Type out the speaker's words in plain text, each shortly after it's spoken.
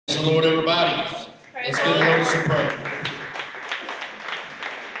Praise the Lord, everybody. Let's give the Lord some praise.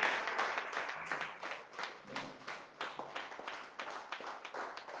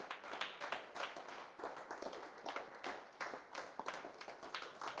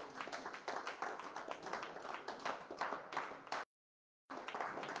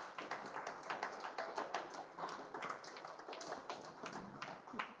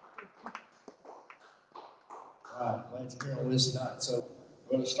 All right, glad to hear on this night. So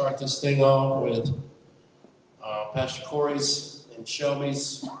we're going to start this thing off with Pastor Corey's and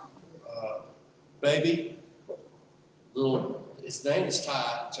Shelby's baby. His name is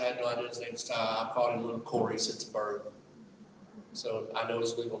Ty, which I had no idea his name is Ty. I called him Little Corey since birth. So I know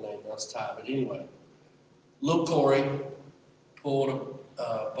his legal name, that's Ty. But anyway, Little Corey pulled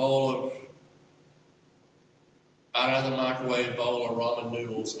a bowl of, out of the microwave bowl of ramen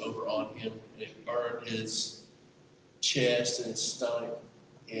noodles over on him, and it burned his chest and his stomach.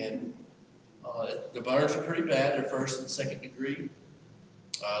 And the burns were pretty bad. They're first and second degree.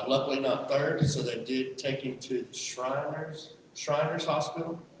 Luckily not third, so they did take him to the Shriners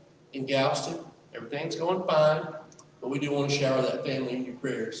Hospital in Galveston. Everything's going fine, but we do want to shower that family in your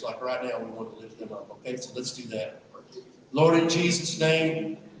prayers. Like right now, we want to lift them up. Okay, so let's do that. Lord, in Jesus'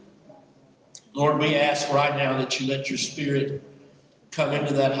 name, Lord, we ask right now that you let your spirit come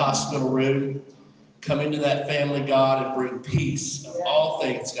into that hospital room, come into that family, God, and bring peace of all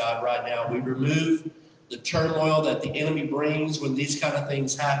things, God, right now. We remove the turmoil that the enemy brings when these kind of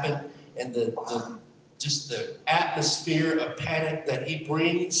things happen, and just the atmosphere of panic that he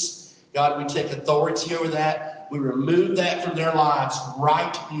brings. God, we take authority over that. We remove that from their lives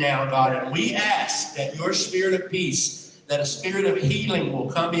right now, God, and we ask that your spirit of peace, that a spirit of healing will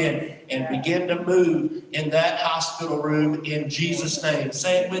come in and begin to move in that hospital room in Jesus' name.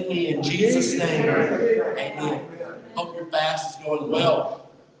 Say it with me, in Jesus' name. Amen. Hope your fast is going well.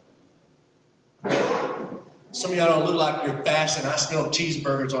 Some of y'all don't look like you're fasting. I smell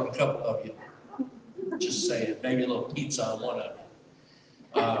cheeseburgers on a couple of you. Just saying. Maybe a little pizza on one of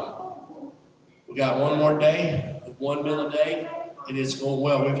you. We got one more day, 1 meal a day. It is going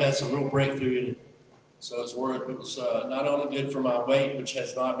well. We've had some real breakthrough in it. So it was not only good for my weight, which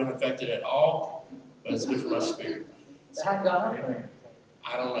has not been affected at all, but it's good for my spirit. How come?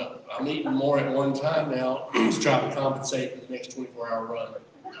 I don't know. I'm eating more at one time now to try to compensate for the next 24-hour run.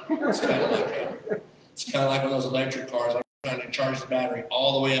 It's kind of like one of those electric cars. I'm trying to charge the battery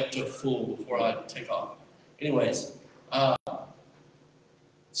all the way up to full before I take off. Anyways,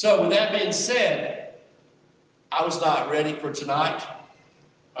 so with that being said, I was not ready for tonight,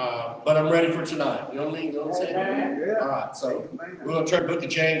 but I'm ready for tonight. You know what I mean? You know what I'm saying? Yeah. All right, so we're going to turn to the book of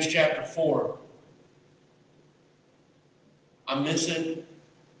James chapter 4. I'm missing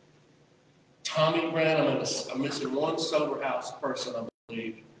Tommy Grant. I'm missing one sober house person, I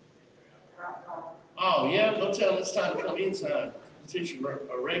believe. Oh, yeah, don't tell them it's time to come inside. Teach you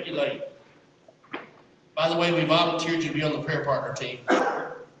regulate. By the way, we volunteered you to be on the prayer partner team.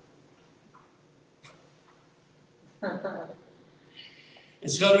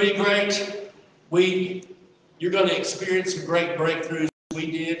 It's going to be great. You're going to experience some great breakthroughs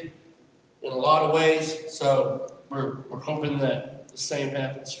we did in a lot of ways. So we're hoping that the same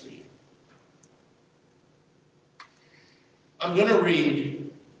happens for you. I'm going to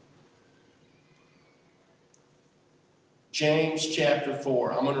read James chapter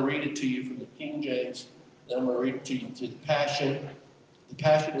 4. I'm going to read it to you from the King James. Then I'm going to read it to you to the Passion. The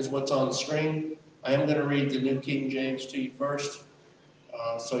Passion is what's on the screen. I am going to read the New King James to you first,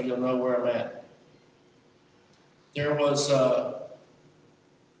 so you'll know where I'm at. There was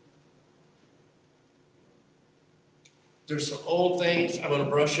there's some old things I'm going to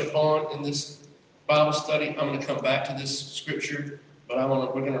brush up on in this Bible study. I'm going to come back to this scripture, but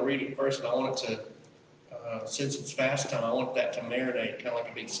we're going to read it first, and I want it to, since it's fast time, I want that to marinate, kind of like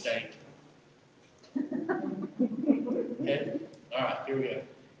a big steak. Okay? All right, here we go.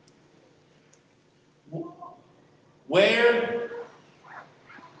 Where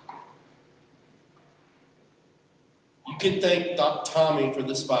you can thank Tommy for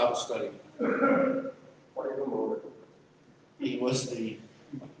this Bible study. He was the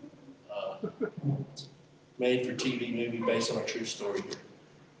made-for-TV movie based on a true story here.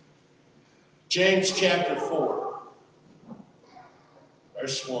 James chapter 4,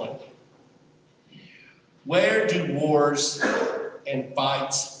 verse 1. Where do wars and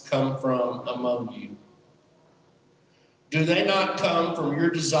fights come from among you? Do they not come from your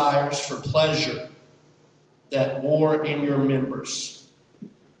desires for pleasure that war in your members?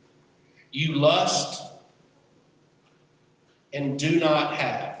 You lust and do not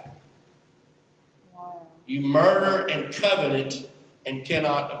have. You murder and covet and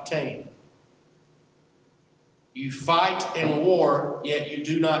cannot obtain. You fight and war, yet you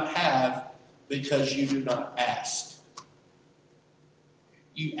do not have because you do not ask.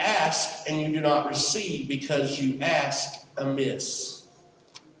 You ask and you do not receive because you ask amiss,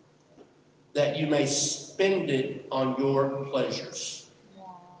 that you may spend it on your pleasures.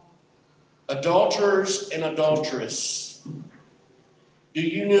 Adulterers and adulteresses, do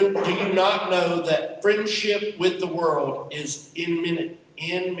you not know that friendship with the world is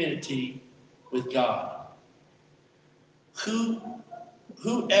enmity with God?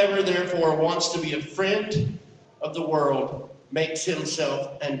 Whoever therefore wants to be a friend of the world makes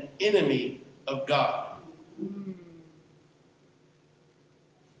himself an enemy of God.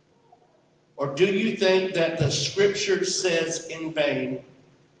 Or do you think that the scripture says in vain,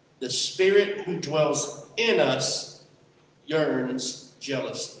 the Spirit who dwells in us yearns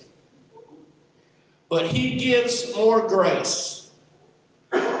jealously? But he gives more grace.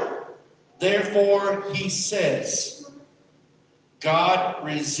 Therefore he says, God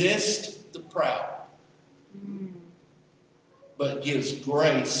resists the proud, but gives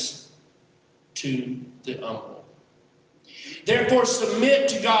grace to the humble. Therefore submit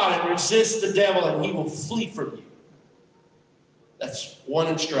to God and resist the devil, and he will flee from you. That's one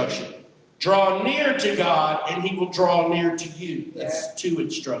instruction. Draw near to God, and he will draw near to you. That's two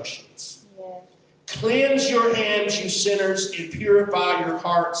instructions. Cleanse your hands, you sinners, and purify your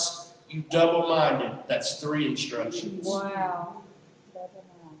hearts, you double-minded. That's three instructions. Wow.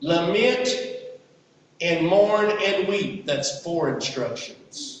 Lament and mourn and weep. That's four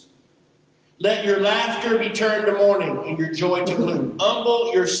instructions. Let your laughter be turned to mourning and your joy to gloom.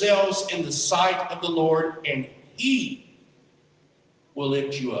 Humble yourselves in the sight of the Lord, and he will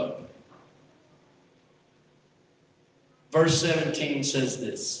lift you up. Verse 17 says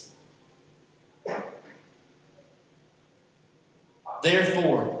this.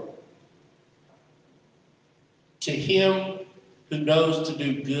 Therefore, to him who knows to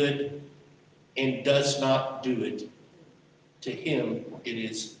do good and does not do it, to him it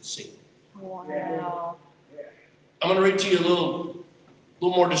is sin. Wow. I'm going to read to you a little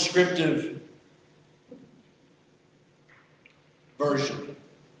more descriptive version.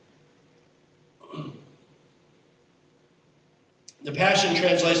 The Passion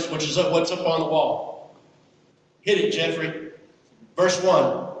Translation, which is what's up on the wall. Hit it, Jeffrey. Verse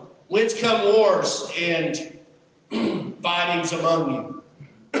 1. Whence come wars and fightings among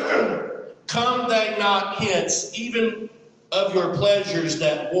you? Come they not hence, even of your pleasures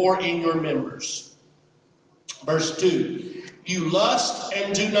that war in your members. Verse 2. You lust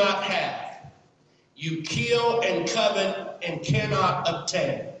and do not have. You kill and covet and cannot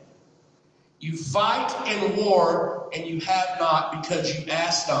obtain. You fight and war and you have not because you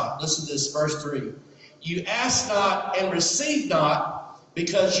ask not. Listen to this, verse 3. You ask not and receive not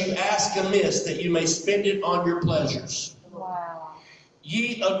because you ask amiss, that you may spend it on your pleasures. Wow.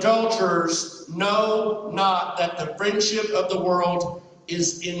 Ye adulterers, know not that the friendship of the world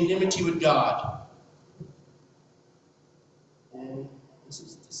is enmity with God. And this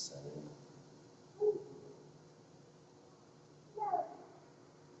is the same.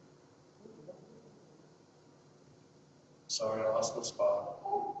 Sorry, I lost my spot.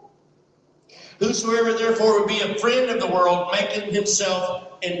 Whosoever therefore would be a friend of the world, maketh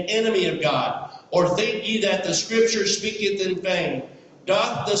himself an enemy of God. Or think ye that the Scripture speaketh in vain?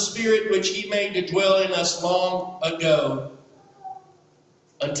 Doth the Spirit which he made to dwell in us long ago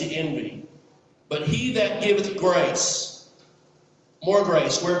unto envy? But he that giveth grace, more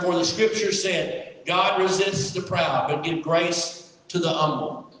grace. Wherefore the Scripture said, God resists the proud, but give grace to the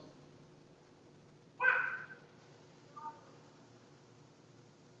humble.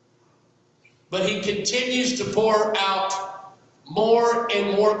 But he continues to pour out more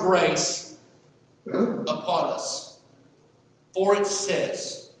and more grace upon us. For it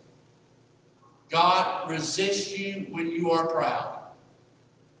says, God resists you when you are proud.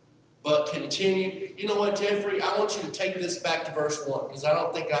 But continue. You know what, Jeffrey? I want you to take this back to verse 1, because I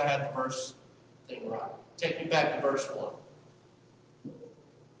don't think I had the verse thing right. Take me back to verse 1.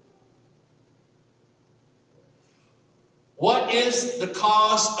 What is the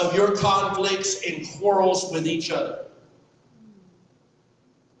cause of your conflicts and quarrels with each other?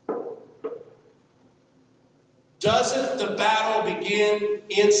 Doesn't the battle begin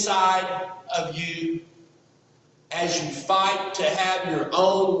inside of you as you fight to have your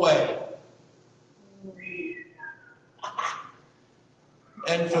own way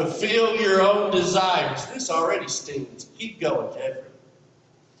and fulfill your own desires? This already stings. Keep going, Jeffrey.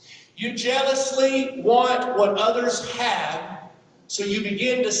 You jealously want what others have, so you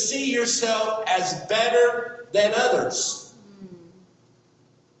begin to see yourself as better than others.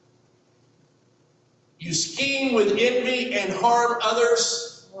 You scheme with envy and harm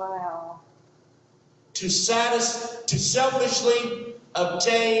others. Wow. To selfishly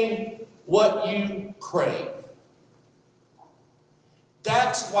obtain what you crave.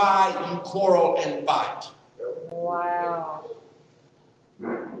 That's why you quarrel and fight. Wow.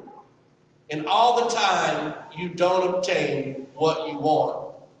 And all the time you don't obtain what you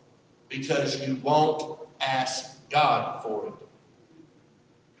want because you won't ask God for it.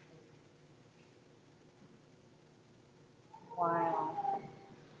 Wow.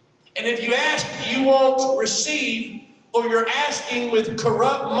 And if you ask, you won't receive, or you're asking with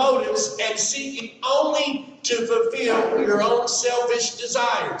corrupt motives and seeking only to fulfill your own selfish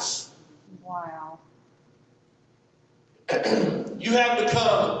desires. Wow. You have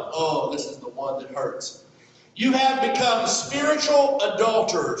become, oh, this is the one that hurts. You have become spiritual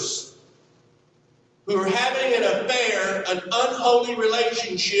adulterers who are having an affair, an unholy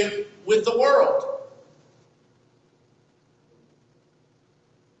relationship with the world.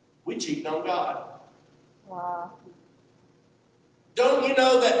 We cheat on God. Wow. Don't you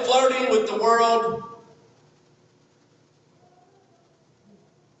know that flirting with the world,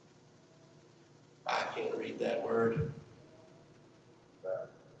 I can't read that word.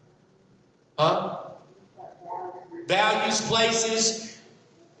 Huh? Values, places.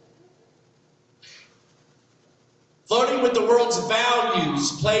 Flirting with the world's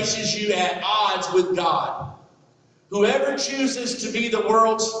values places you at odds with God. Whoever chooses to be the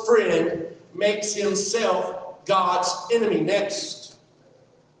world's friend makes himself God's enemy. Next.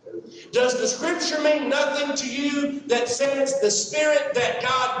 Does the scripture mean nothing to you that says the spirit that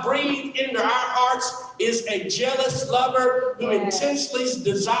God breathed into our hearts is a jealous lover who intensely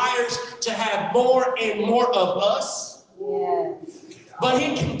desires to have more and more of us? Yes. But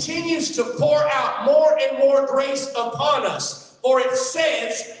he continues to pour out more and more grace upon us. For it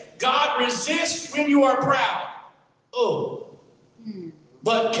says, God resists when you are proud. Oh.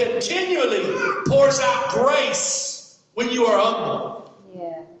 But continually pours out grace when you are humble.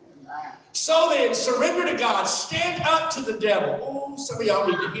 Yeah. So then, surrender to God. Stand up to the devil. Oh, some of y'all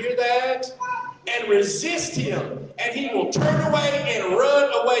need to hear that. And resist him. And he will turn away and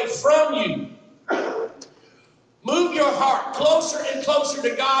run away from you. Move your heart closer and closer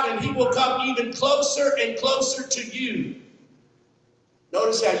to God, and he will come even closer and closer to you.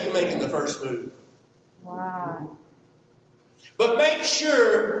 Notice how you're making the first move. Wow. But make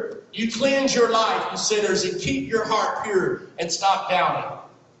sure you cleanse your life, you sinners, and keep your heart pure and stop doubting.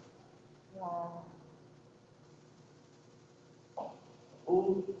 Wow.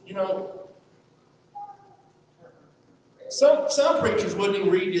 Oh, you know, some preachers wouldn't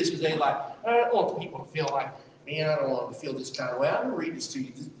even read this because they like, I don't want people to feel like, man, I don't want them to feel this kind of way. I'm going to read this to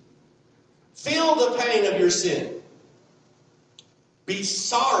you. Feel the pain of your sin. Be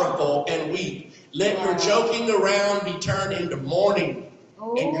sorrowful and weep. Let your joking around be turned into mourning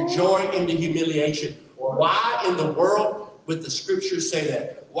and your joy into humiliation. Why in the world would the scriptures say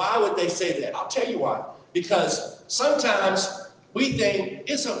that? Why would they say that? I'll tell you why. Because sometimes we think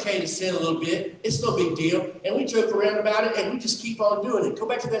it's okay to sin a little bit. It's no big deal. And we joke around about it and we just keep on doing it. Go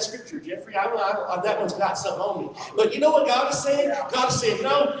back to that scripture, Jeffrey. That one's got something on me. But you know what God is saying? God is saying,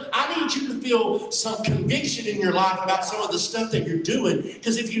 no, I need you to feel some conviction in your life about some of the stuff that you're doing.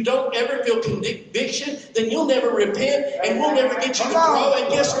 Because if you don't ever feel conviction, then you'll never repent and we'll never get you to grow. And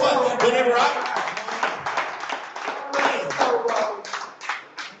guess what? Whenever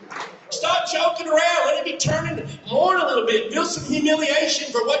stop joking around. Let it be turning, mourn a little bit. Feel some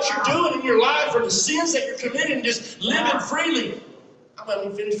humiliation for what you're doing in your life, for the sins that you're committing, just living freely. I'm going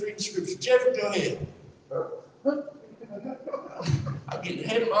to finish reading the scripture. Jeffrey, go ahead. I'm getting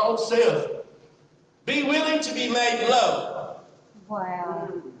ahead of my own self. Be willing to be made low.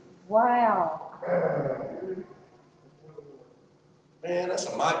 Wow. Wow. Man, that's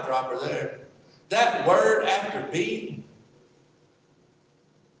a mic dropper there. That word after be.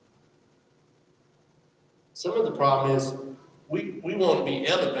 Some of the problem is we want to be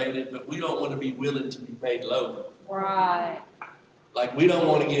elevated, but we don't want to be willing to be made low. Right. Like we don't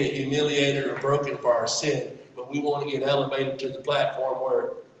want to get humiliated or broken for our sin, but we want to get elevated to the platform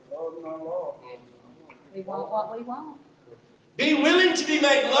where We want what we want. be willing to be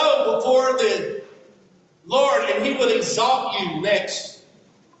made low before the Lord, and he will exalt you. Next.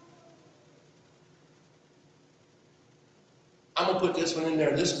 I'm going to put this one in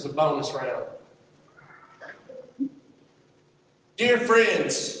there. This is a bonus round. Dear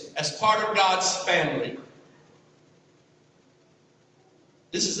friends, as part of God's family,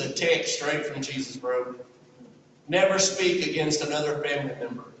 this is a text straight from Jesus, bro. Never speak against another family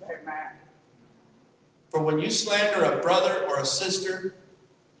member. For when you slander a brother or a sister,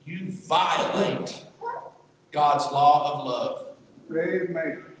 you violate God's law of love.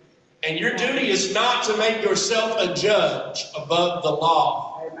 Amen. And your duty is not to make yourself a judge above the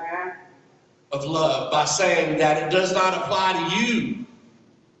law of love by saying that it does not apply to you,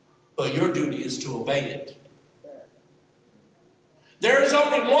 but your duty is to obey it. There is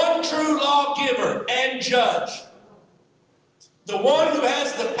only one true lawgiver and judge, the one who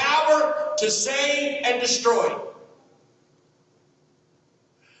has the power to save and destroy.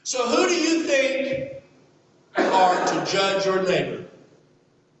 So who do you think you are to judge your neighbor?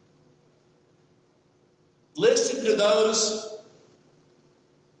 Listen to those,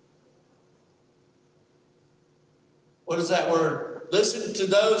 what is that word? Listen to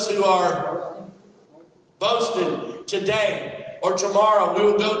those who are boasting today or tomorrow. We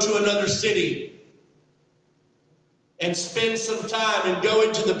will go to another city and spend some time and go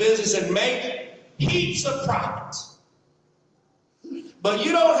into the business and make heaps of profits. But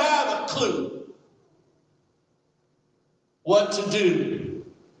you don't have a clue what to do,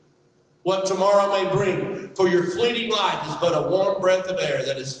 what tomorrow may bring. For your fleeting life is but a warm breath of air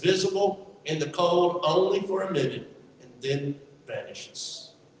that is visible in the cold only for a minute and then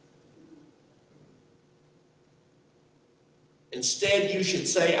vanishes. Instead, you should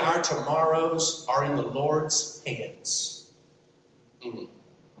say, our tomorrows are in the Lord's hands. And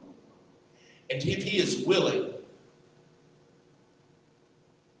if He is willing,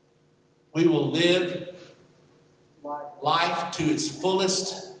 we will live life to its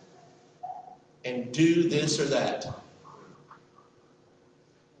fullest and do this or that.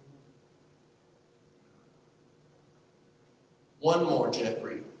 One more,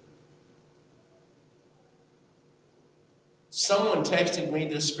 Jeffrey. Someone texted me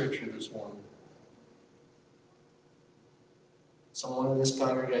this scripture this morning. Someone in this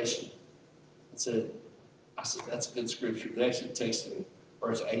congregation said, I said, that's a good scripture. They actually texted me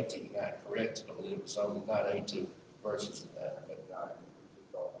verse 18. I corrected them. It was only not 18 verses in that. But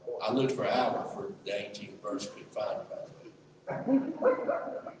I looked for an hour for the 18th verse, couldn't find it, by the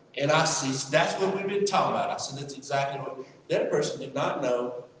way. And I see, that's what we've been talking about. I said, that's exactly what. That person did not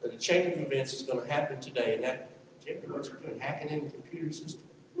know that a chain of events is going to happen today. And that, Jeffrey, what you're doing, hacking in the computer system.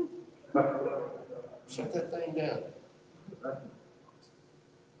 Shut that thing down.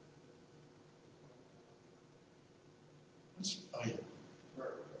 Oh, yeah.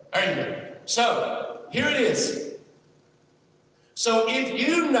 There you go. So, here it is. So, if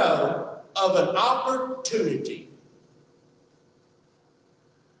you know of an opportunity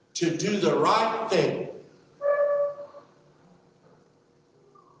to do the right thing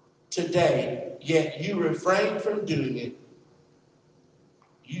today, yet you refrain from doing it,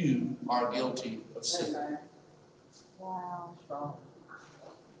 you are guilty of sin. Wow.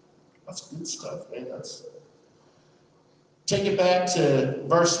 That's good stuff, man. Take it back to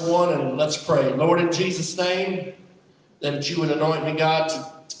verse 1 and let's pray. Lord, in Jesus' name, that you would anoint me, God,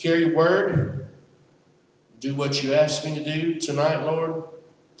 to carry your word, do what you asked me to do tonight, Lord.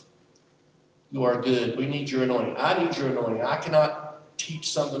 You are good. We need your anointing. I need your anointing. I cannot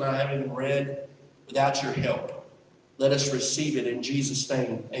teach something I haven't even read without your help. Let us receive it in Jesus'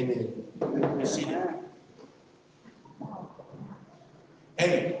 name. Amen. Receive it.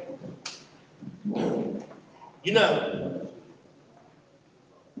 Hey, you know,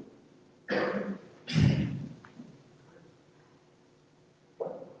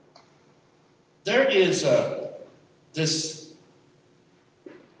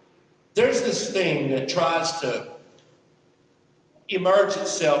 there's this thing that tries to emerge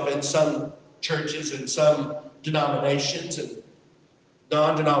itself in some churches and some denominations and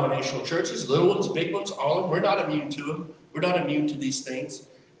non-denominational churches, little ones, big ones, all of them. We're not immune to them. We're not immune to these things.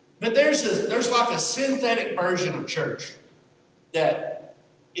 But there's like a synthetic version of church that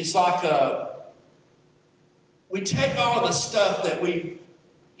is like we take all of the stuff that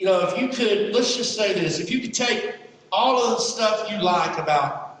if you could, let's just say this, if you could take all of the stuff you like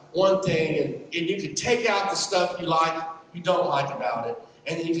about one thing and you could take out the stuff you don't like about it,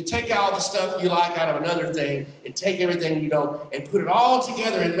 and then you could take all the stuff you like out of another thing and take everything you don't and put it all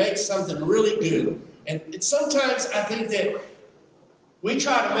together and make something really good. And sometimes I think that we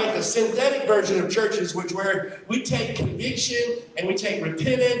try to make a synthetic version of churches where we take conviction and we take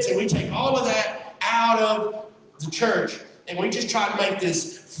repentance and we take all of that out of the church. And we just try to make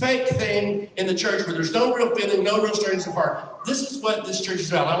this fake thing in the church where there's no real feeling, no real stirrings of heart. This is what this church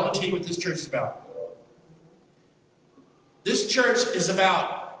is about. I want to tell you what this church is about. This church is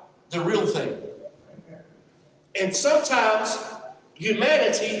about the real thing. And sometimes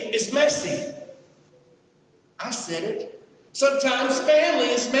humanity is messy. I said it. Sometimes family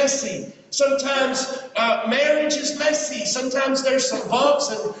is messy. Sometimes marriage is messy. Sometimes there's some bumps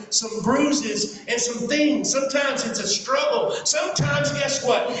and some bruises and some things. Sometimes it's a struggle. Sometimes, guess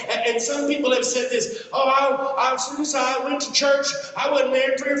what? And some people have said this, as soon as I went to church, I wasn't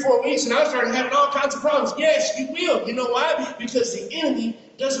there 3 or 4 weeks and I started having all kinds of problems. Yes, you will. You know why? Because the enemy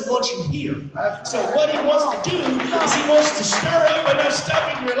doesn't want you here. So what he wants to do is he wants to stir up enough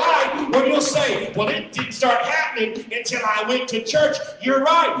stuff in your life where you'll say, well, it didn't start happening until I went to church. You're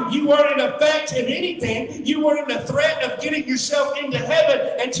right. You weren't an effect of anything. You weren't a threat of getting yourself into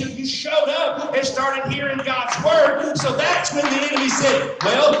heaven until you showed up and started hearing God's word. So that's when the enemy said,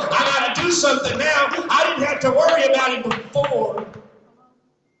 well, I got to do something now. I didn't have to worry about it before.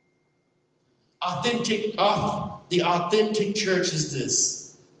 The authentic church is this.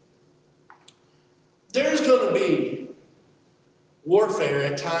 There's going to be warfare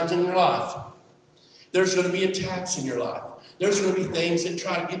at times in your life. There's going to be attacks in your life. There's going to be things that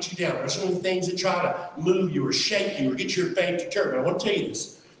try to get you down. There's going to be things that try to move you or shake you or get your faith to turn. I want to tell you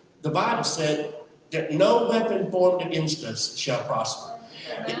this. The Bible said that no weapon formed against us shall prosper.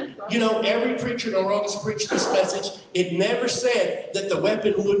 You know, every preacher in the world has preached this message. It never said that the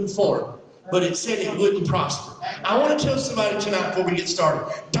weapon wouldn't form, but it said it wouldn't prosper. I want to tell somebody tonight before we get started,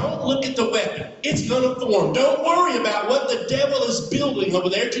 don't look at the weapon. It's going to form. Don't worry about what the devil is building over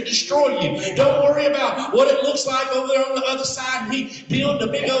there to destroy you. Don't worry about what it looks like over there on the other side. He built a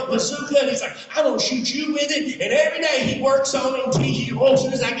big old bazooka and he's like, I'm going to shoot you with it. And every day he works on it until you, as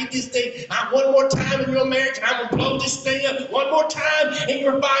soon as I get this thing, one more time in your marriage and I'm going to blow this thing up. One more time in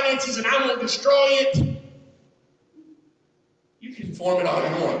your finances and I'm going to destroy it. You can form it all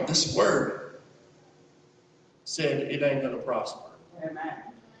you want. This word said it ain't going to prosper. Amen.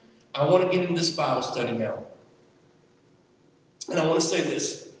 I want to get into this Bible study now. And I want to say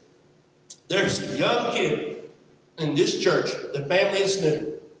this. There's a young kid in this church. The family is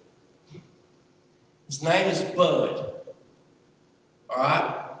new. His name is Bud. All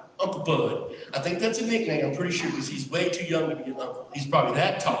right? Uncle Bud. I think that's a nickname, I'm pretty sure, because he's way too young to be an uncle. He's probably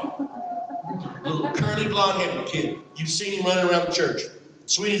that tall. Little curly blonde-headed kid. You've seen him running around the church.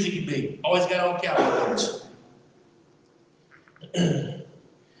 Sweet as he could be. Always got on cowboy boots.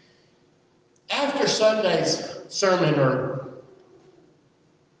 After Sunday's sermon,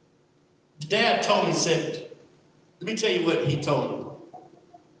 Dad told me, said, let me tell you what he told me.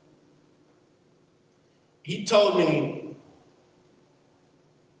 He told me,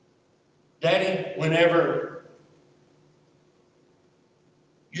 Daddy, whenever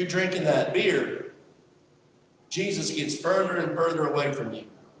you're drinking that beer, Jesus gets further and further away from you.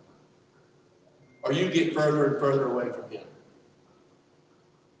 Or you get further and further away from him.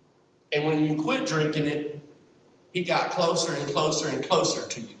 And when you quit drinking it, he got closer and closer and closer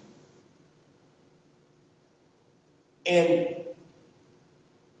to you. And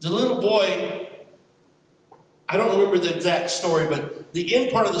the little boy, I don't remember the exact story, but the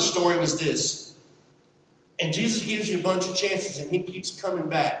end part of the story was this. And Jesus gives you a bunch of chances, and he keeps coming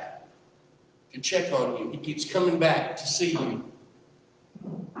back to check on you. He keeps coming back to see you.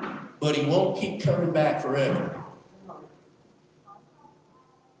 But he won't keep coming back forever.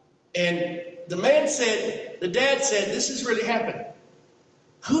 And the dad said, this has really happened.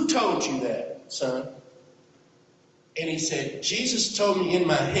 Who told you that, son? And he said, Jesus told me in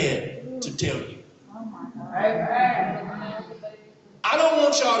my head to tell you. Oh my God. I don't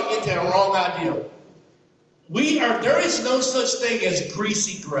want y'all to get that wrong idea. There is no such thing as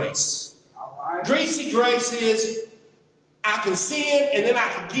greasy grace. Greasy grace is, I can sin and then I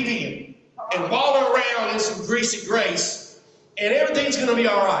can get in and wallow around in some greasy grace and everything's going to be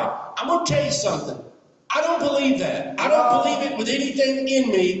all right. I'm going to tell you something. I don't believe that. I don't believe it with anything in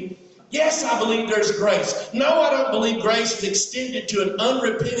me. Yes, I believe there's grace. No, I don't believe grace is extended to an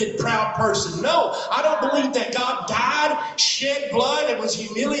unrepented, proud person. No, I don't believe that God died, shed blood, and was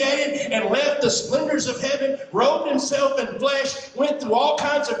humiliated, and left the splendors of heaven, robed himself in flesh, went through all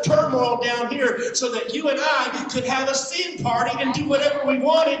kinds of turmoil down here so that you and I could have a sin party and do whatever we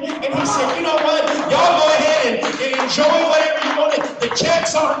wanted. And he said, you know what? Y'all go ahead and enjoy whatever you wanted. The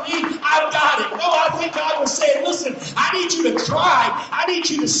check's on me. I've got it. No, I think God was saying, listen, I need you to try. I need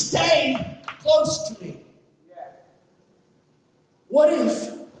you to stay close to me. What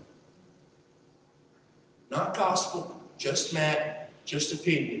if, not gospel, just Matt, just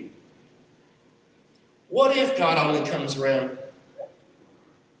opinion, what if God only comes around?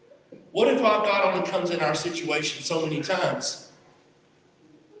 What if God only comes in our situation so many times?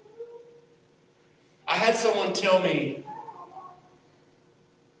 I had someone tell me,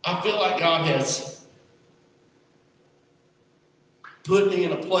 I feel like God has put me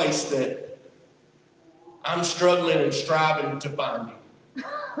in a place that I'm struggling and striving to find you.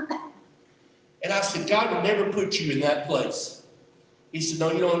 And I said, God would never put you in that place. He said,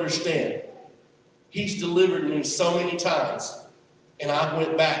 no, you don't understand. He's delivered me so many times, and I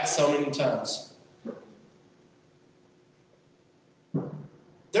went back so many times.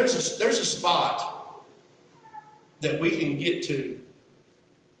 There's a spot that we can get to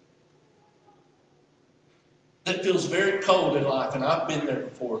that feels very cold in life, and I've been there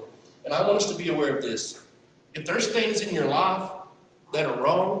before. And I want us to be aware of this. If there's things in your life that are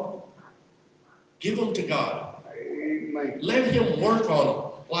wrong, give them to God. Amen. Let Him work on them.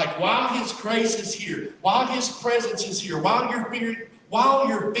 Like while His grace is here, while His presence is here, while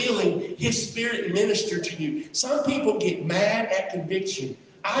you're feeling His Spirit minister to you. Some people get mad at conviction.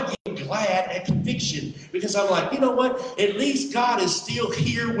 I get glad at conviction because I'm like, you know what? At least God is still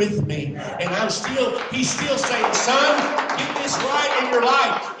here with me. And He's still saying, son, get this right in your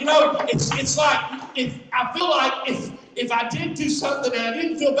life. You know, it's like, I feel like if I did do something and I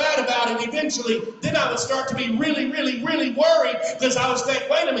didn't feel bad about it, eventually, then I would start to be really, really, really worried because I was thinking,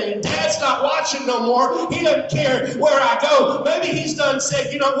 wait a minute, Dad's not watching no more. He doesn't care where I go. Maybe He's done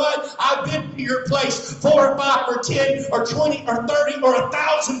said, you know what? I've been to your place 4 or 5 or 10 or 20 or 30 or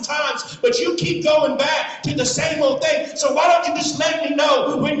 1,000 times, but you keep going back to the same old thing. So why don't you just let me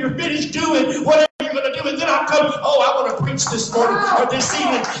know when you're finished doing whatever you're going to do, and then I'll come, I want to preach this morning or this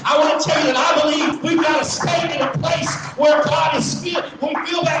evening. I want to tell you that I believe we've got to stay in a place where God is we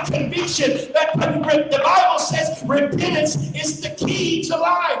feel that conviction. That the Bible says repentance is the key to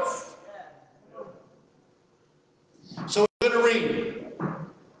life. So we're going to read.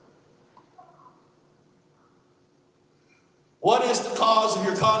 What is the cause of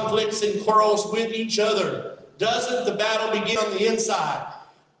your conflicts and quarrels with each other? Doesn't the battle begin on the inside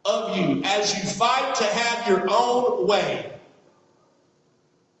of you as you fight to have your own way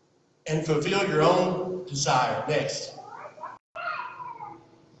and fulfill your own desire? Next.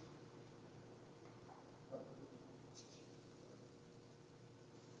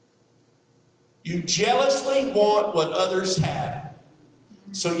 You jealously want what others have,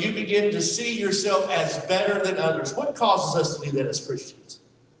 so you begin to see yourself as better than others. What causes us to do that as Christians?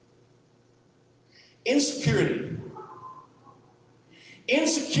 Insecurity.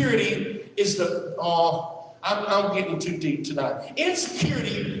 Insecurity is I'm getting too deep tonight.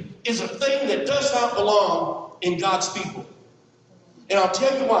 Insecurity is a thing that does not belong in God's people. And I'll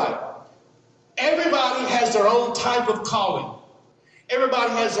tell you why. Everybody has their own type of calling. Everybody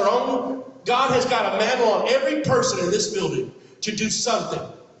has their own. God has got a mantle on every person in this building to do something.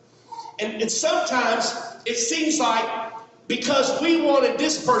 And sometimes it seems like because we wanted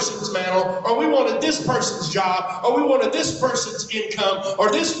this person's mantle, or we wanted this person's job, or we wanted this person's income, or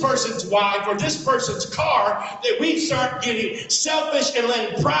this person's wife, or this person's car, that we start getting selfish and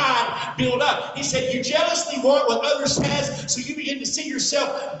letting pride build up. He said, you jealously want what others has, so you begin to see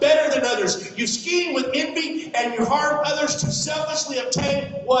yourself better than others. You scheme with envy, and you harm others to selfishly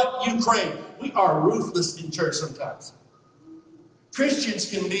obtain what you crave. We are ruthless in church sometimes. Christians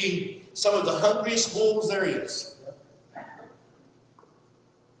can be some of the hungriest wolves there is.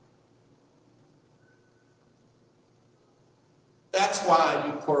 That's why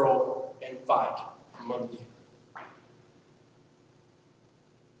you quarrel and fight among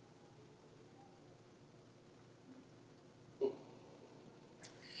you.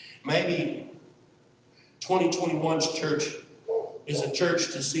 Maybe 2021's church is a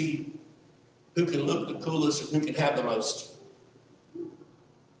church to see who can look the coolest and who can have the most.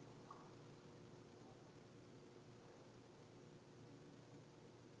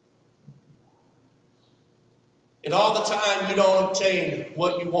 And all the time you don't obtain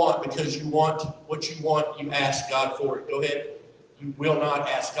what you want because you want what you want, you ask God for it. Go ahead. You will not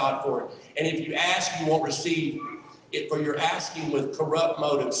ask God for it. And if you ask, you won't receive it, for you're asking with corrupt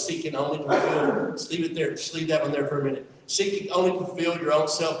motives, seeking only to fulfill. Just leave it there. Just leave that one there for a minute. Seeking only to fulfill your own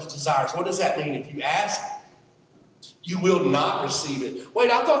selfish desires. What does that mean? If you ask, you will not receive it. Wait,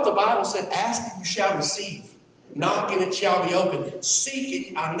 I thought the Bible said, ask and you shall receive. Knock and it shall be opened.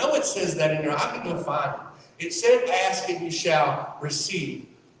 Seek it. I know it says that in there. I can go find it. It said, ask and you shall receive.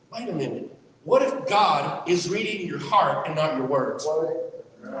 Wait a minute. What if God is reading your heart and not your words?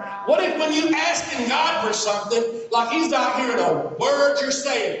 What if when you asking God for something, like He's not hearing a word you're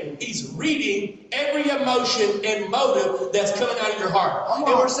saying, He's reading every emotion and motive that's coming out of your heart. And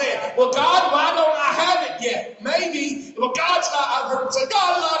we're saying, well, God, why don't I have it yet? Maybe, well, God's not, I've heard Him say,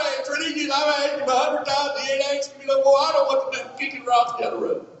 God's not answering you. I've asked Him 100 times, He ain't answering me no more. I don't want to do kicking rocks down the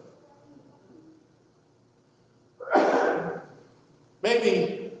road.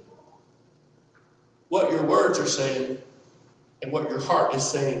 Maybe what your words are saying and what your heart is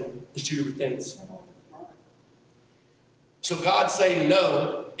saying is two different things. So God's saying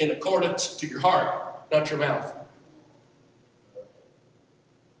no, in accordance to your heart, not your mouth.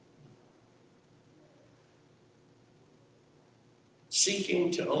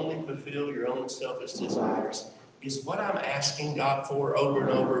 Seeking to only fulfill your own selfish desires is what I'm asking God for over and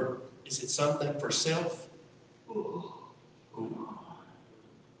over. Is it something for self? Ooh.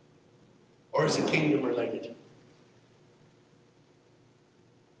 Or is it kingdom related?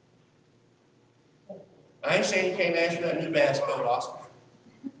 I ain't saying you can't ask for that new basketball, Oscar.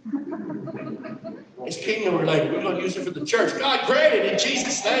 It's kingdom related. We're going to use it for the church. God, grant it in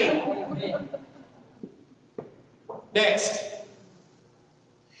Jesus' name. Next.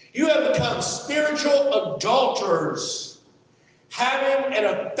 You have become spiritual adulterers, having an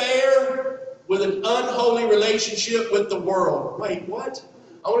affair with an unholy relationship with the world. Wait, what?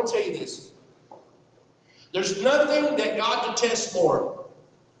 I want to tell you this. There's nothing that God detests more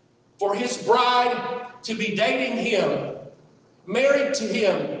for His bride to be dating Him, married to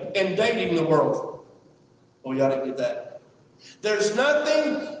Him, and dating the world. Oh, y'all didn't get that. There's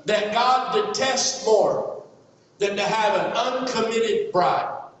nothing that God detests more than to have an uncommitted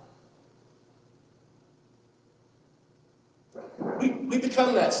bride. We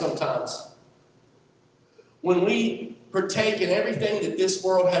become that sometimes. When we partake in everything that this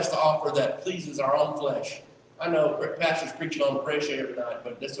world has to offer that pleases our own flesh. I know pastors preaching on fresh air tonight,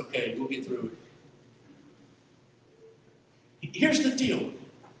 but that's okay. We'll get through it. Here's the deal.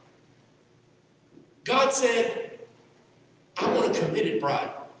 God said, I want a committed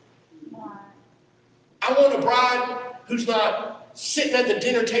bride. I want a bride who's not sitting at the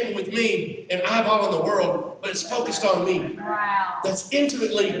dinner table with me and eyeballing the world, but it's focused on me. Wow. That's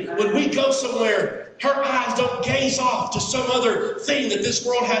intimately. When we go somewhere, her eyes don't gaze off to some other thing that this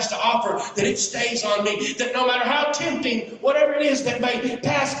world has to offer, that it stays on me. That no matter how tempting, whatever it is that may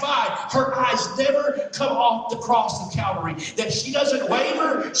pass by, her eyes never come off the cross of Calvary. That she doesn't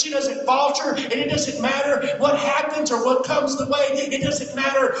waver, she doesn't falter, and it doesn't matter what happens or what comes the way. It doesn't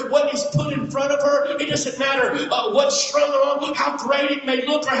matter what is put in front of her. It doesn't matter what's strung on, how great it may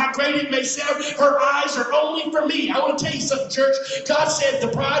look or how great it may sound. Her eyes are only for me. I want to tell you something, church. God said the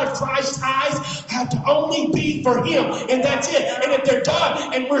bride of Christ's eyes have to only be for Him, and that's it. And if they're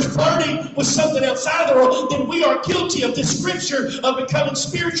done and we're flirting with something outside of the world, then we are guilty of this scripture of becoming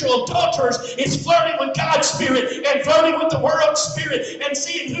spiritual adulterers. It's flirting with God's Spirit and flirting with the world's spirit and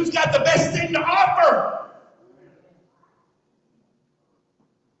seeing who's got the best thing to offer.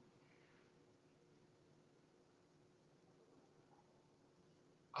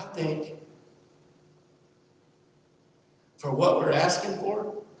 I think for what we're asking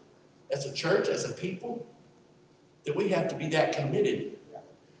for as a church, as a people, that we have to be that committed.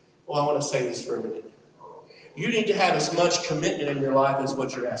 Well, I want to say this for a minute. You need to have as much commitment in your life as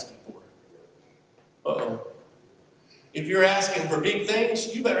what you're asking for. Uh-oh. If you're asking for big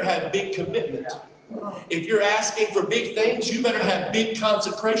things, you better have big commitment. If you're asking for big things, you better have big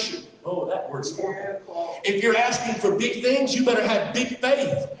consecration. Oh, that word's horrible. If you're asking for big things, you better have big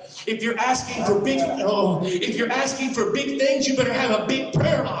faith. If you're asking for big things, you better have a big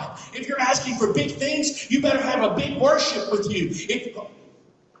prayer life. If you're asking for big things, you better have a big worship with you.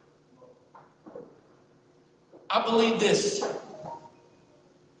 I believe this.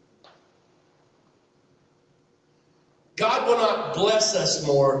 God will not bless us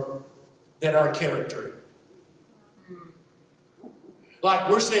more than our character. Like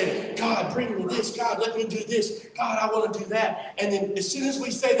we're saying, God, bring me this. God, let me do this. God, I want to do that. And then as soon as we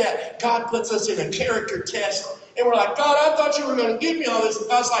say that, God puts us in a character test. And we're like, God, I thought you were going to give me all this. And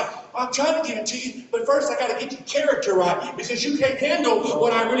God's like, I'm trying to give it to you, but first I got to get your character right, because you can't handle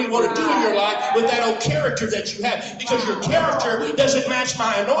what I really want to do in your life with that old character that you have, because your character doesn't match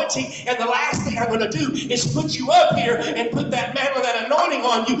my anointing. And the last thing I'm going to do is put you up here and put that mantle, that anointing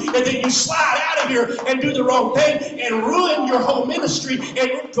on you, and then you slide out of here and do the wrong thing and ruin your whole ministry.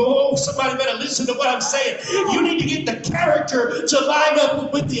 And somebody better listen to what I'm saying. You need to get the character to line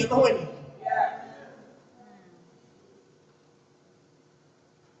up with the anointing.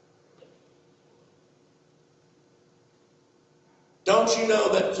 Don't you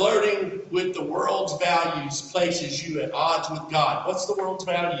know that flirting with the world's values places you at odds with God? What's the world's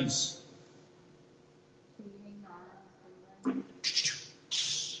values?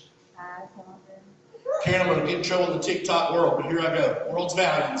 Karen, I'm going to get in trouble in the TikTok world, but here I go. World's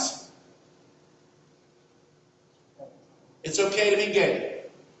values. It's okay to be gay.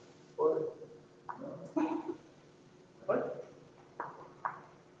 What?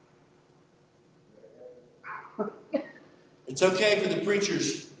 It's okay for the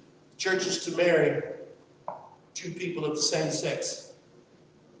preachers, churches to marry two people of the same sex.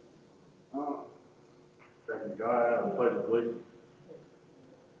 Thank God, I pledge allegiance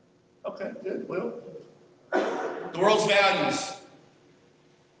Okay, good. Well, the world's values.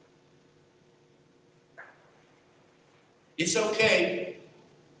 It's okay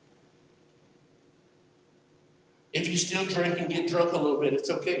if you still drink and get drunk a little bit.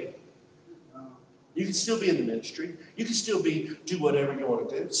 It's okay. You can still be in the ministry. You can still do whatever you want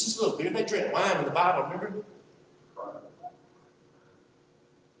to do. It's just a little beer. They drink wine in the Bible, remember?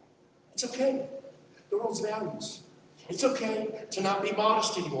 It's okay. The world's values. It's okay to not be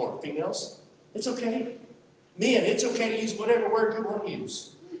modest anymore, females. It's okay. Men, it's okay to use whatever word you want to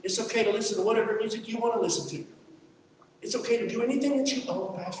use. It's okay to listen to whatever music you want to listen to. It's okay to do anything that you,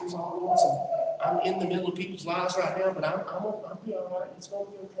 pastor's all I'm in the middle of people's lives right now, but I'll be all right. It's going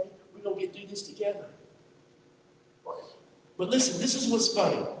to be okay. We're going to get through this together. But listen, this is what's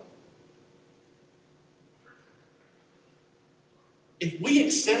funny. If we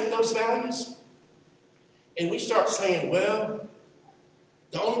accept those values and we start saying, well,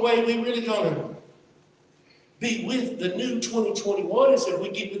 the only way we're really going to be with the new 2021 is if we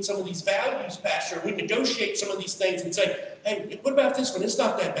get with some of these values, Pastor, and we negotiate some of these things and say, hey, what about this one? It's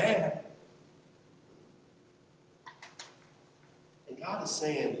not that bad. And God is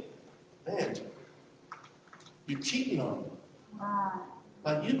saying, man, you're cheating on me.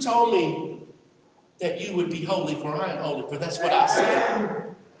 Like you told me that you would be holy, for I am holy, for that's what I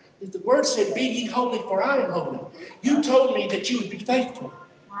said. The word said, be ye holy, for I am holy. You told me that you would be faithful.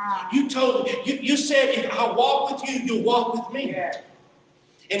 You told me, you said, if I walk with you, you'll walk with me.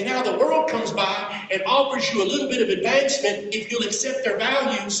 And now the world comes by and offers you a little bit of advancement if you'll accept their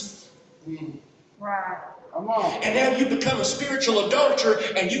values. Right. Come on. And now you become a spiritual adulterer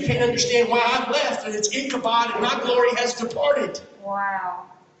and you can't understand why I've left and it's Ichabod and my glory has departed. Wow.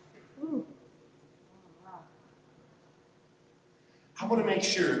 Ooh. Wow. I want to make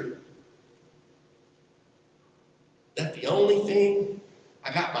sure that the only thing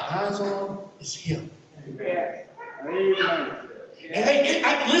I got my eyes on is Him. Yes. Amen. And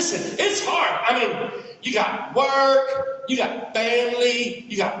hey, listen, it's hard. I mean, you got work, you got family,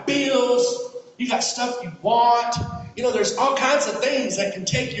 you got bills, you got stuff you want. You know, there's all kinds of things that can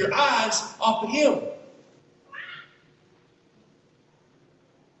take your eyes off of Him.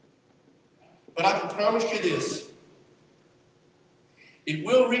 But I can promise you this. It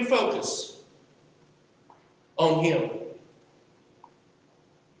will refocus on Him.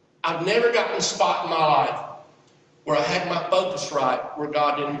 I've never gotten a spot in my life where I had my focus right, where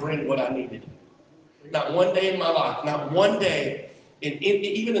God didn't bring what I needed. Not one day in my life, not one day,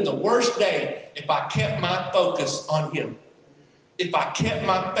 even in the worst day, if I kept my focus on Him, if I kept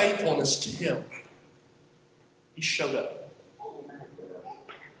my faithfulness to Him, He showed up.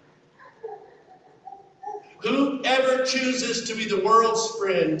 Whoever chooses to be the world's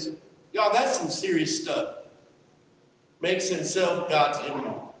friend, y'all, that's some serious stuff, makes himself God's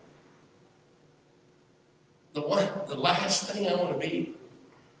enemy. The last thing I want to be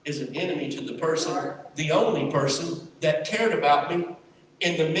is an enemy to the person, the only person that cared about me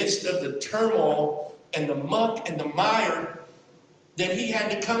in the midst of the turmoil and the muck and the mire that He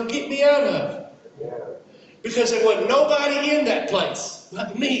had to come get me out of. Because there wasn't nobody in that place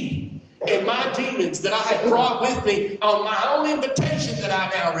but me and my demons that I had brought with me on my own invitation that I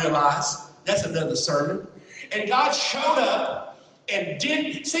now realize. That's another sermon. And God showed up and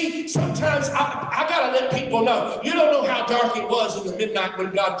did. See, sometimes I got to let people know, you don't know how dark it was in the midnight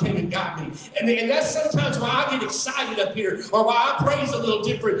when God came and got me. And that's sometimes why I get excited up here, or why I praise a little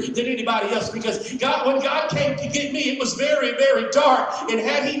different than anybody else. Because when God came to get me, it was very, very dark. And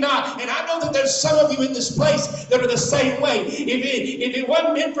had He not, and I know that there's some of you in this place that are the same way. If it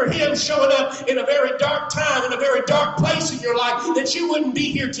wasn't meant for Him showing up in a very dark time, in a very dark place in your life, that you wouldn't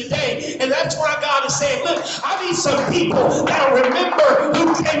be here today. And that's why God is saying, look, I need some people that'll remember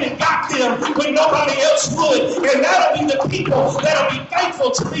who came and got them when nobody else would. And that'll be the people that'll be faithful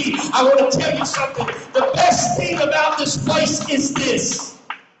to me. I want to tell you something. The best thing about this place is this.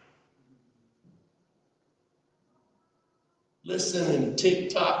 Listen and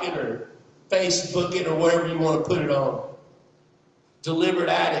TikTok it or Facebook it or wherever you want to put it on. Delivered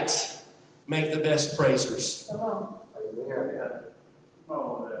addicts make the best praisers.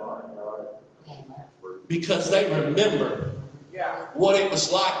 Because they remember what it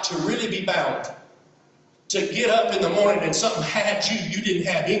was like to really be bound. To get up in the morning and something had you, you didn't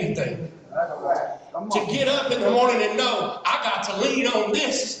have anything. To get up in the morning and know, I got to lean on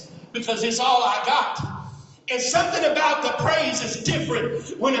this because it's all I got. And something about the praise is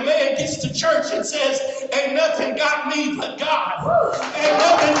different when a man gets to church and says, ain't nothing got me but God. Ain't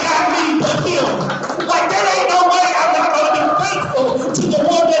nothing got me but Him. Like there ain't no way I'm not going to be faithful to the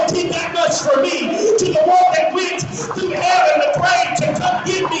one that did that much for me. To the one that went through hell and the grave to come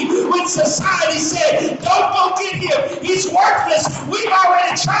get me when worthless. We've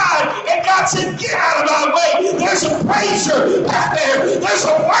already tried. And God said, get out of my way. There's a praiser back there. There's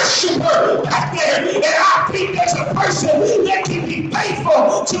a worshiper back there. And I think there's a person that can be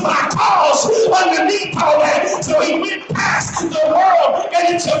faithful to my cause underneath all that. So he went past the world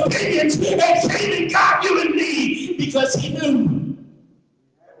and its opinions and came and got you and me because he knew.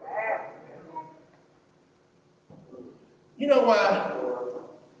 You know why?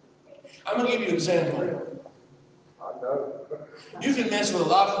 I'm going to give you an example. You can mess with a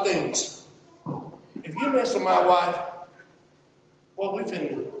lot of things. If you mess with my wife, well, we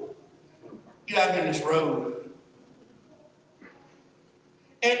finna get out in this road.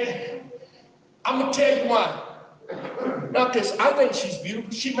 And I'm going to tell you why. Not because I think she's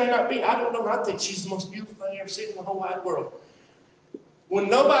beautiful. She may not be. I don't know. I think she's the most beautiful thing I've ever seen in the whole wide world. When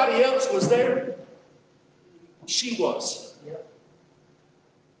nobody else was there, she was.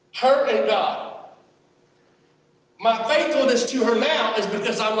 Her and God. My faithfulness to her now is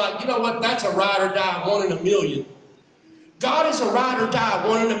because I'm like, you know what? That's a ride or die, 1 in a million. God is a ride or die,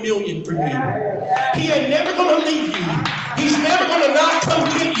 1 in a million for you. He ain't never going to leave you. He's never going to not come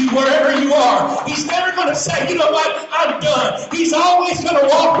get you wherever you are. He's never going to say, you know what, I'm done. He's always going to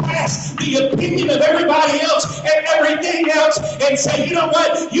walk past the opinion of everybody else and everything else and say, you know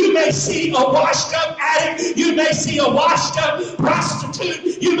what, you may see a washed up addict, you may see a washed up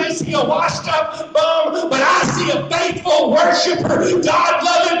prostitute, you may see a washed up bum, but I see a faithful worshiper,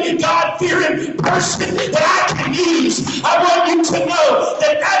 God-loving, God-fearing person that I can use. I want you to know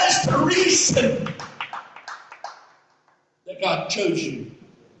that that is the reason that God chose you.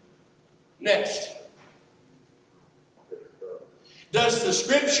 Next. Does the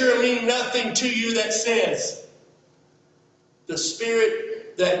scripture mean nothing to you that says the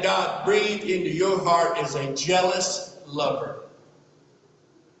spirit that God breathed into your heart is a jealous lover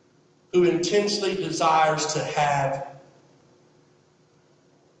who intensely desires to have,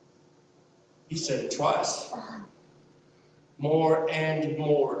 he said it twice, more and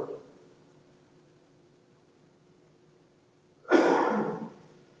more.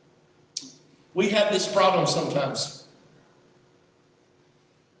 We have this problem sometimes.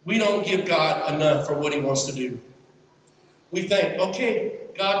 We don't give God enough for what he wants to do. We think, okay,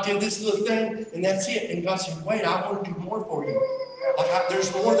 God did this little thing, and that's it. And God said, wait, I want to do more for you.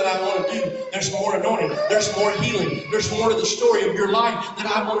 There's more that I want to do. There's more anointing. There's more healing. There's more to the story of your life that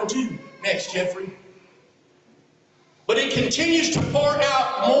I want to do. Next, Jeffrey. But it continues to pour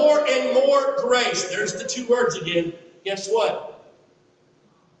out more and more grace. There's the two words again. Guess what?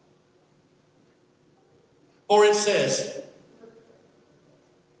 For it says,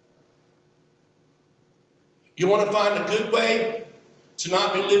 you want to find a good way to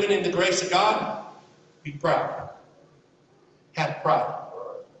not be living in the grace of God? Be proud. Have pride.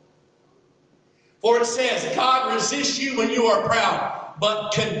 For it says, God resists you when you are proud,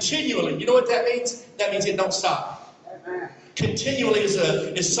 but continually. You know what that means? That means it don't stop. Continually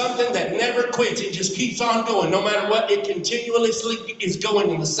is something that never quits. It just keeps on going. No matter what, it continually is going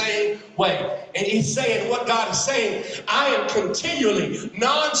in the same way. And he's saying, what God is saying, I am continually,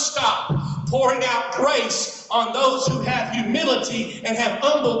 non-stop, pouring out grace on those who have humility and have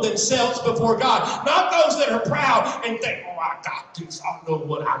humbled themselves before God. Not those that are proud and think, oh, I got this. I know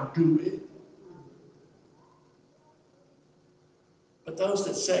what I'm doing. But those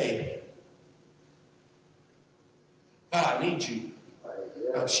that say, God, I need you.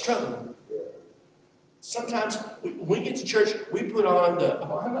 I'm struggling. Sometimes when we get to church, we put on the,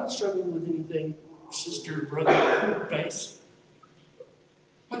 oh, I'm not struggling with anything, sister, brother, face.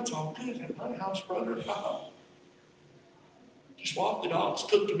 That's all good at my house, brother. Just walk the dogs,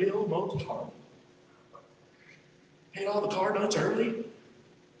 cook the meal, mow the lawn. Paid all the car notes early.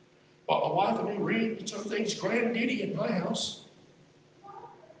 Bought my wife a new ring. Some things granddaddy at my house.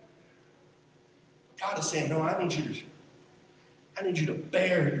 God is saying, no, I need you to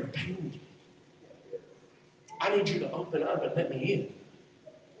bear your pain. I need you to open up and let me in.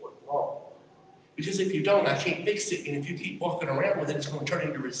 Because if you don't, I can't fix it. And if you keep walking around with it, it's going to turn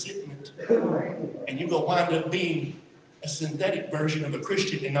into resentment. And you're going to wind up being a synthetic version of a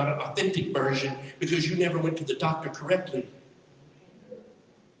Christian and not an authentic version because you never went to the doctor correctly.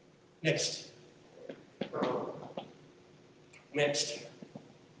 Next.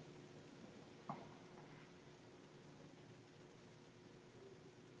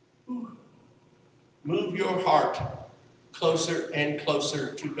 Move your heart closer and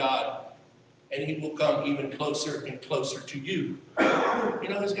closer to God, and he will come even closer and closer to you. You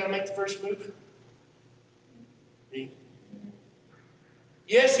know who's got to make the first move? Me.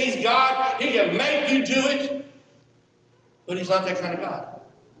 Yes, he's God. He can make you do it, but he's not that kind of God.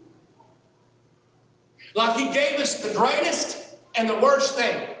 Like he gave us the greatest and the worst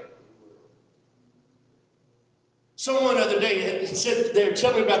thing. Someone the other day said, they were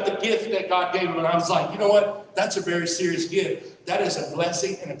telling me about the gift that God gave them, and I was like, you know what? That's a very serious gift. That is a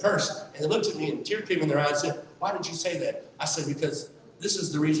blessing and a curse. And they looked at me and a tear came in their eyes and said, why did you say that? I said, because this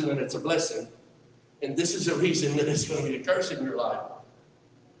is the reason that it's a blessing, and this is the reason that it's going to be a curse in your life.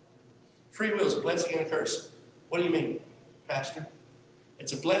 Free will is a blessing and a curse. What do you mean, Pastor?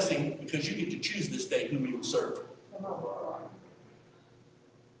 It's a blessing because you get to choose this day who you will serve.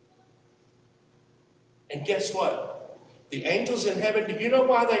 And guess what? The angels in heaven, do you know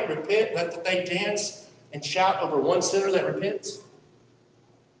why they repent, that they dance and shout over one sinner that repents?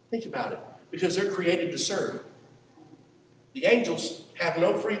 Think about it. Because they're created to serve. The angels have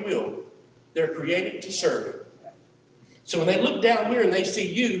no free will. They're created to serve. So when they look down here and they see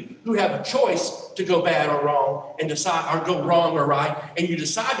you who have a choice to go bad or wrong and decide, or go wrong or right, and you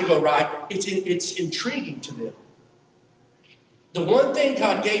decide to go right, it's intriguing to them. The one thing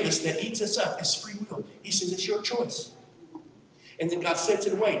God gave us that eats us up is free will. He says it's your choice. And then God sits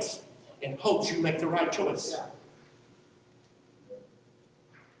and waits and hopes you make the right choice.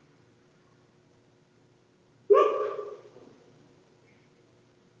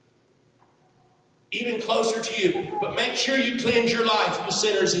 Even closer to you. But make sure you cleanse your life, you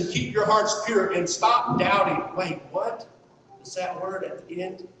sinners, and keep your hearts pure and stop doubting. Wait, what? Is that word at the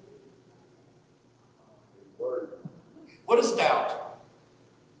end? What is doubt?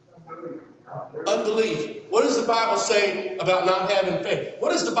 Unbelief. What does the Bible say about not having faith?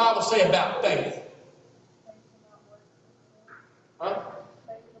 What does the Bible say about faith? Huh?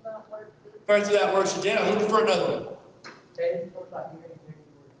 Faith without works is dead. I'm looking for another one.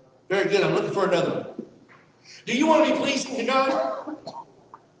 Very good. I'm looking for another one. Do you want to be pleasing to God?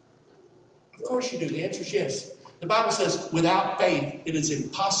 Of course you do. The answer is yes. The Bible says, without faith, it is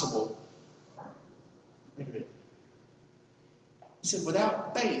impossible. Wait a minute. He said,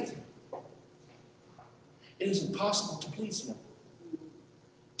 without faith, it is impossible to please Him.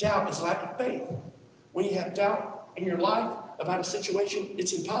 Doubt is lack of faith. When you have doubt in your life about a situation,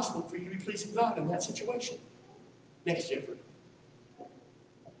 it's impossible for you to be pleasing God in that situation. Next, Jeffrey.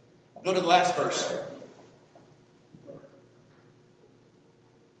 Go to the last verse.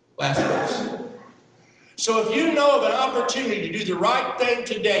 Last verse. So if you know of an opportunity to do the right thing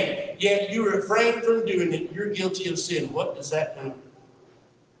today, yet you refrain from doing it, you're guilty of sin. What does that mean?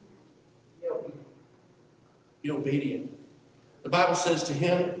 Be obedient. The Bible says to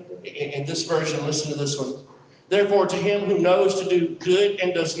him, in this version, listen to this one. Therefore, to him who knows to do good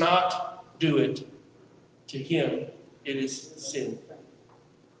and does not do it, to him it is sin.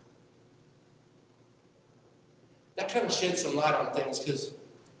 That kind of sheds some light on things, because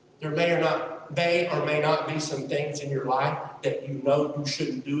there may or may not be some things in your life that you know you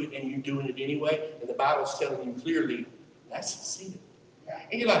shouldn't do it and you're doing it anyway, and the Bible's telling you clearly that's a sin.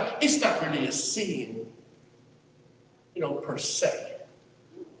 And you're like, it's not really a sin, per se.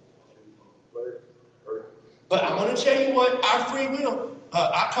 But I'm going to tell you what, our free will,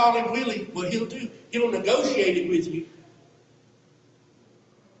 I call him Willie, what he'll do, he'll negotiate it with you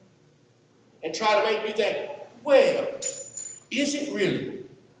and try to make you think, well, is it really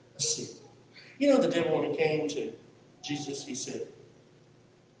a sin? The devil, when he came to Jesus, he said,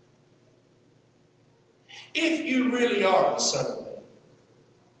 if you really are the Son of Man,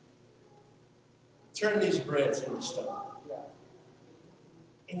 turn these breads into stone.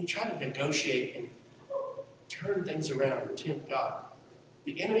 And he tried to negotiate and turn things around and tempt God.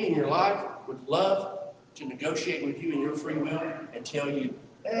 The enemy in your life would love to negotiate with you in your free will and tell you,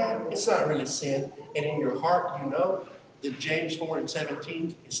 it's not really sin. And in your heart, you know that James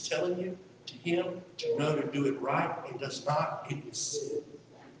 4:17 is telling you, to him, to know to do it right and does not, it is sin.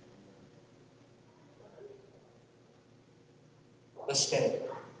 Let's stand.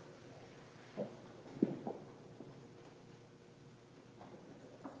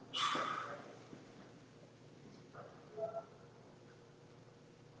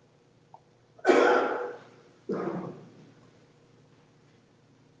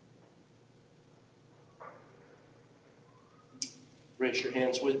 Raise your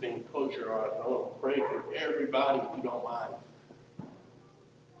hands with me and close your eyes. I want to pray for everybody if you don't mind.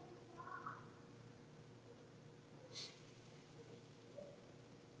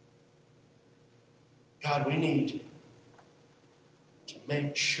 God, we need to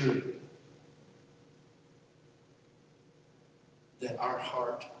make sure that our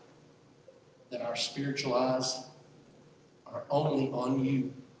heart, that our spiritual eyes are only on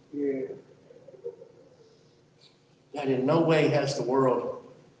you. Yeah. That in no way has the world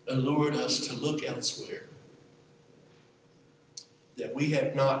allured us to look elsewhere. That we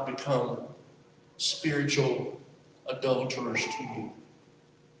have not become spiritual adulterers to you.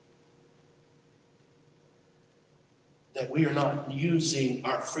 That we are not using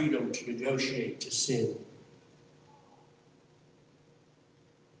our freedom to negotiate to sin.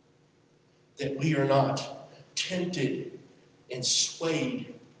 That we are not tempted and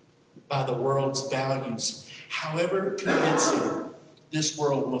swayed by the world's values. However convincing, this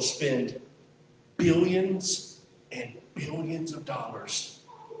world will spend billions and billions of dollars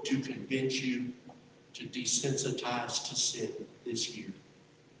to convince you to desensitize to sin this year.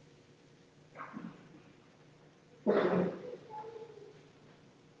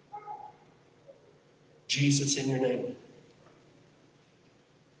 Jesus, in your name,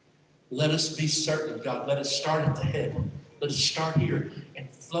 let us be certain, God. Let us start at the head. Let us start here and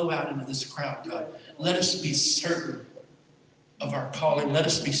flow out into this crowd, God. Let us be certain of our calling. Let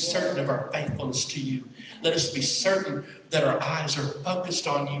us be certain of our faithfulness to you. Let us be certain that our eyes are focused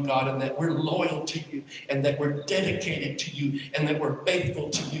on you, God, and that we're loyal to you, and that we're dedicated to you, and that we're faithful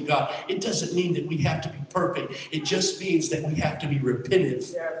to you, God. It doesn't mean that we have to be perfect. It just means that we have to be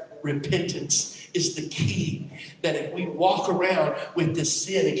repentant. Repentance is the key. That if we walk around with this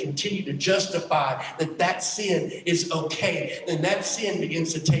sin and continue to justify that that sin is okay, then that sin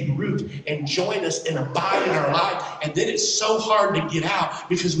begins to take root and join us and abide in our life. And then it's so hard to get out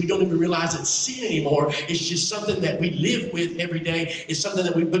because we don't even realize it's sin anymore. It's just something that we live with every day. It's something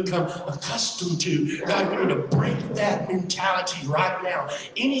that we've become accustomed to. God, we need to break that mentality right now.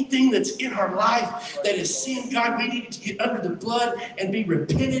 Anything that's in our life that is sin, God, we need to get under the blood and be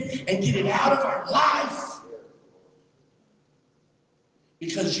repentant and get it out of our life.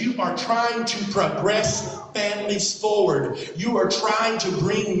 Because you are trying to progress families forward. You are trying to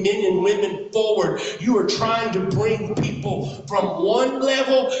bring men and women forward. You are trying to bring people from one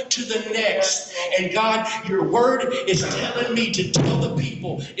level to the next. And God, your word is telling me to tell the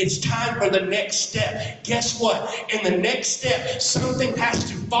people it's time for the next step. Guess what? In the next step, something has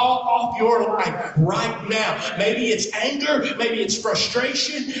to fall off your life right now. Maybe it's anger. Maybe it's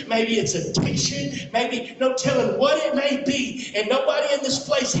frustration. Maybe it's addiction. Maybe no telling what it may be. And nobody in this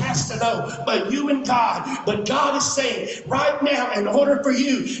place has to know but you and God. But God is saying right now, in order for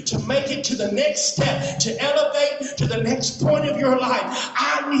you to make it to the next step, to elevate to the next point of your life,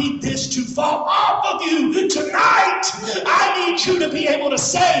 I need this to fall off of you tonight. I need you to be able to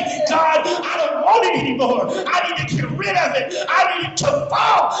say, God, I don't want it anymore. I need to get rid of it. I need it to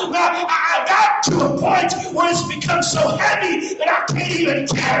fall. Now, I got to a point where it's become so heavy that I can't even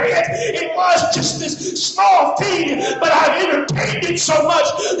carry it. It was just this small thing, but I've entertained it so much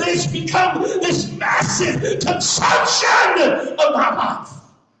that it's become this massive consumption of my life.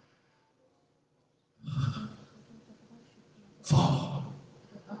 Fall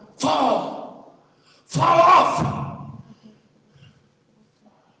off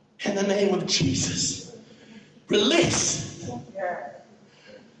in the name of Jesus. Release.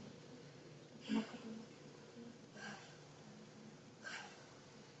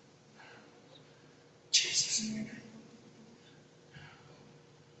 Jesus.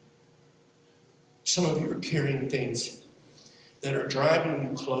 Some of you are carrying things that are driving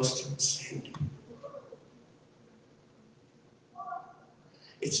you close to sin.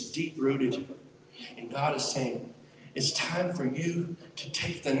 It's deep-rooted. And God is saying, it's time for you to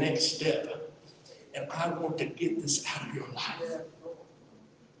take the next step. And I want to get this out of your life.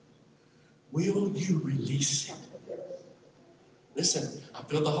 Will you release it? Listen, I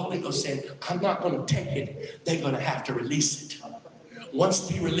feel the Holy Ghost saying, I'm not going to take it. They're going to have to release it. Once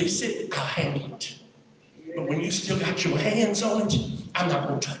they release it, I'll handle it. But when you still got your hands on it, I'm not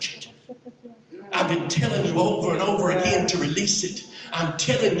going to touch it. I've been telling you over and over again to release it. I'm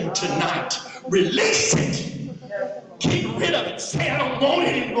telling you tonight, release it. Get rid of it. Say, I don't want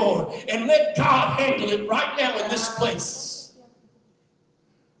it anymore. And let God handle it right now in this place.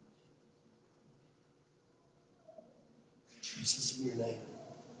 Jesus, in your name.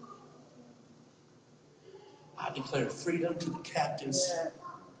 I declare freedom to the captives.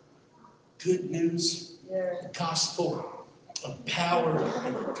 Good news, the gospel of power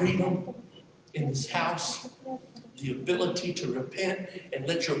and freedom in this house. The ability to repent and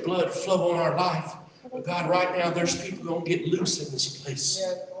let your blood flow on our life. But God, right now, there's people going to get loose in this place.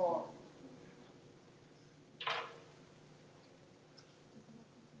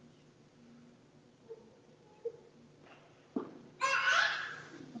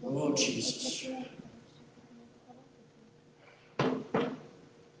 Oh, Jesus.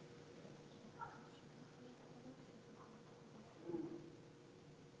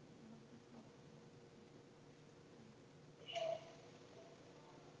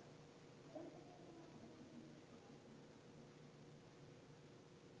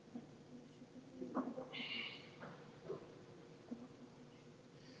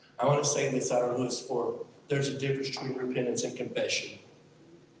 I want to say this, I don't know who it's for. There's a difference between repentance and confession.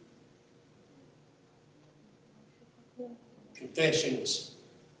 Confession is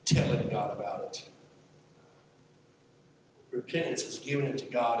telling God about it. Repentance is giving it to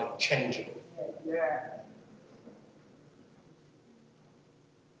God and changing it. Yeah.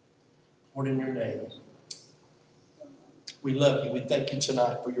 Lord, in your name, we love you. We thank you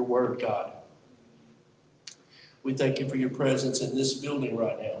tonight for your word, God. We thank you for your presence in this building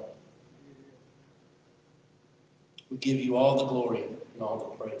right now. We give you all the glory and all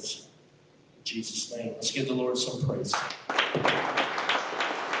the praise. In Jesus' name, let's give the Lord some praise.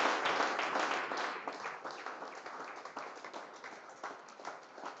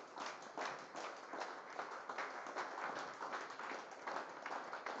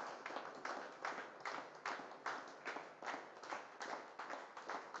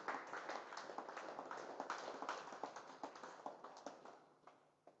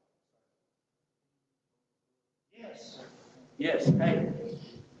 Yes, hey.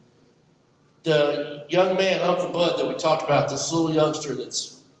 The young man, Uncle Bud, that we talked about, this little youngster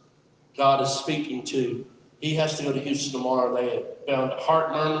that's God is speaking to, he has to go to Houston tomorrow. They had found a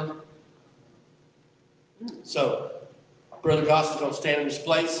heart murmur. So, Brother Goss is going to stand in his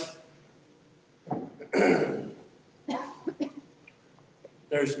place.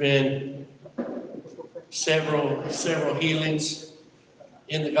 There's been several healings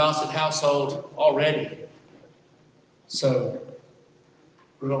in the Gossett household already. So,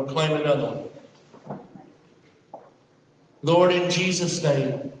 we're going to claim another one. Lord, in Jesus'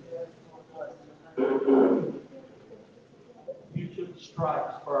 name, you took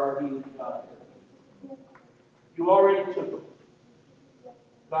stripes for our healing, God. You already took them.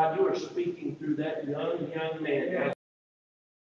 God, you are speaking through that young man.